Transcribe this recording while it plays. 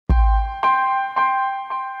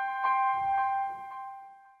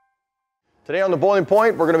Today on The Boiling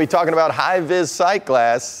Point, we're going to be talking about high-vis sight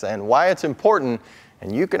glass and why it's important,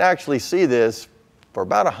 and you can actually see this for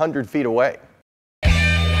about 100 feet away.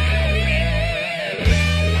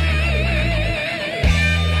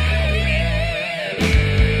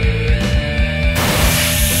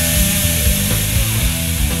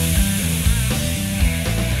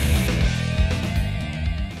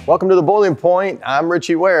 Welcome to The Boiling Point. I'm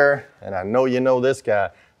Ritchie WARE, and I know you know this guy.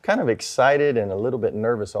 Kind of excited and a little bit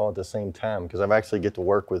nervous all at the same time because I've actually get to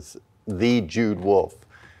work with the Jude Wolf.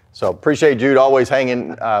 So appreciate Jude always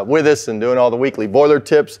hanging with us and doing all the weekly boiler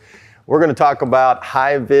tips. We're going to talk about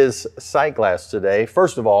high-vis sight glass today.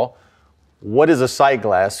 First of all, what is a sight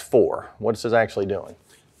glass for? What is this actually doing?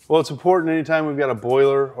 Well, it's important anytime we've got a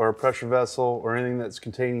boiler or a pressure vessel or anything that's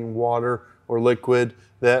containing water or liquid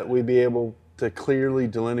that we be able to clearly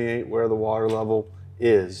delineate where the water level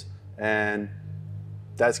is. And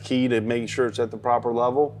that's key to making sure it's at the proper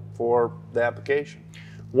level for the application.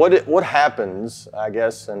 What happens, I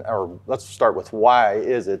guess, or let's start with why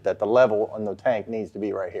is it that the level on the tank needs to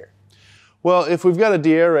be right here? Well, if we've got a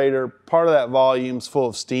deaerator, part of that volume's full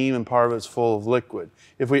of steam and part of it's full of liquid.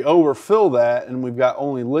 If we overfill that and we've got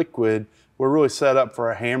only liquid, we're really set up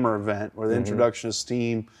for a hammer event where the introduction of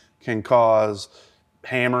steam can cause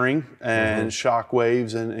hammering and shock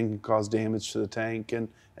waves and can cause damage to the tank and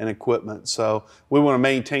equipment. So we want to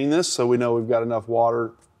maintain this so we know we've got enough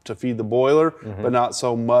water to feed the boiler, but not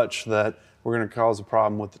so much that we're going to cause a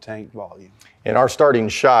problem with the tank volume. In our starting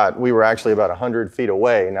shot, we were actually about 100 feet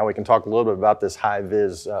away. Now we can talk a little bit about this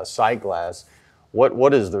high-vis sight glass.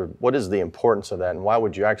 What is the importance of that, and why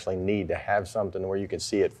would you actually need to have something where you can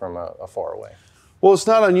see it from a far away? Well, it's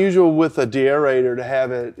not unusual with a deaerator to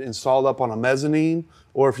have it installed up on a mezzanine,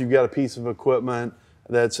 or if you've got a piece of equipment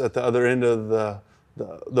that's at the other end of the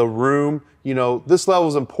room. You know, this level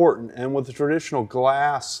is important, and with the traditional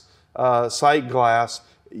glass, sight glass,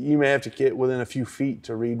 you may have to get within a few feet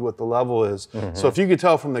to read what the level is. So if you can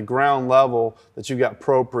tell from the ground level that you've got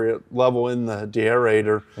appropriate level in the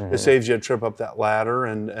deaerator, it saves you a trip up that ladder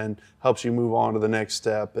and helps you move on to the next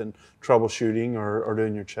step and troubleshooting or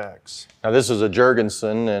doing your checks. Now this is a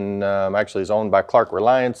Jurgensen, and actually is owned by Clark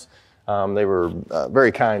Reliance. They were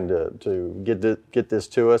very kind to get this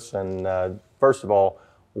to us. And first of all,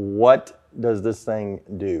 what does this thing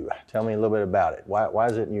do? Tell me a little bit about it. Why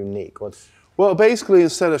is it unique? Well, basically,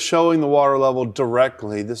 instead of showing the water level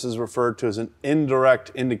directly, this is referred to as an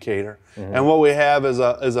indirect indicator. And what we have is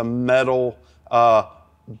a metal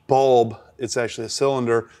bulb. It's actually a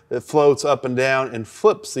cylinder that floats up and down and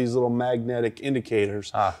flips these little magnetic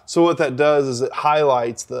indicators. So what that does is it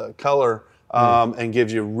highlights the color and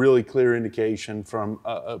gives you a really clear indication from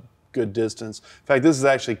a good distance. In fact, this is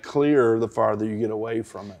actually clearer the farther you get away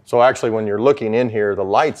from it. So actually when you're looking in here, the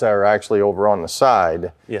lights are actually over on the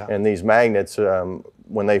side. And these magnets,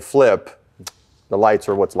 when they flip, the lights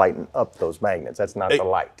are what's lighting up those magnets. That's not the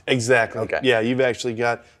light. Exactly. Okay. Yeah, you've actually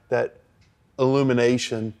got that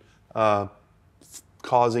illumination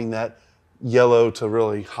causing that yellow to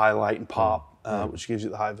really highlight and pop, which gives you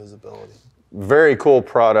the high visibility. Very cool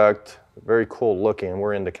product. Very cool looking.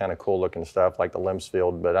 We're into kind of cool looking stuff like the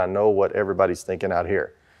Limsfield, but I know what everybody's thinking out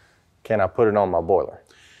here. Can I put it on my boiler?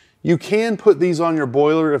 You can put these on your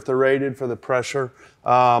boiler if they're rated for the pressure,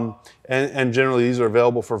 and generally these are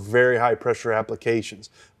available for very high pressure applications.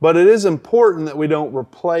 But it is important that we don't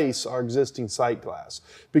replace our existing sight glass.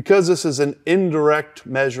 Because this is an indirect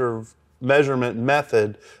measurement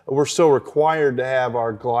method, we're still required to have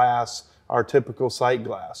our glass, our typical sight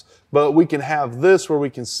glass. But we can have this where we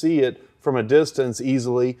can see it from a distance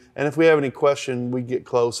easily, and if we have any question, we get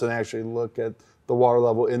close and actually look at the water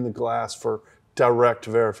level in the glass for direct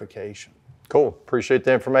verification. Cool. Appreciate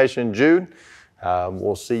the information, Jude.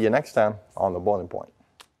 We'll see you next time on The Boiling Point.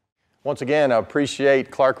 Once again, I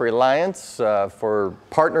appreciate Clark Reliance for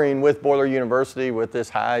partnering with Boiler University with this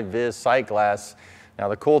high-vis sight glass. Now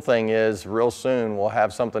the cool thing is, real soon we'll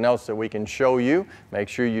have something else that we can show you. Make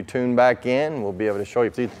sure you tune back in. We'll be able to show you.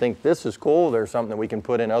 If you think this is cool, there's something that we can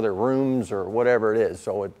put in other rooms or whatever it is.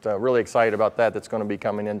 So it's really excited about that. That's going to be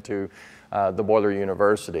coming into the Boiler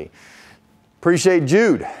University. Appreciate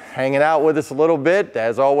Jude hanging out with us a little bit.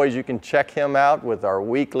 As always, you can check him out with our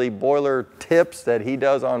weekly boiler tips that he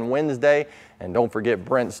does on Wednesday. And don't forget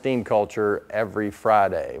Brent Steam Culture every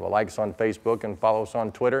Friday. Well, like us on Facebook and follow us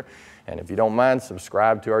on Twitter. And if you don't mind,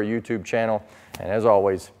 subscribe to our YouTube channel. And as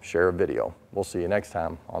always, share a video. We'll see you next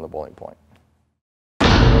time on The Boiling Point.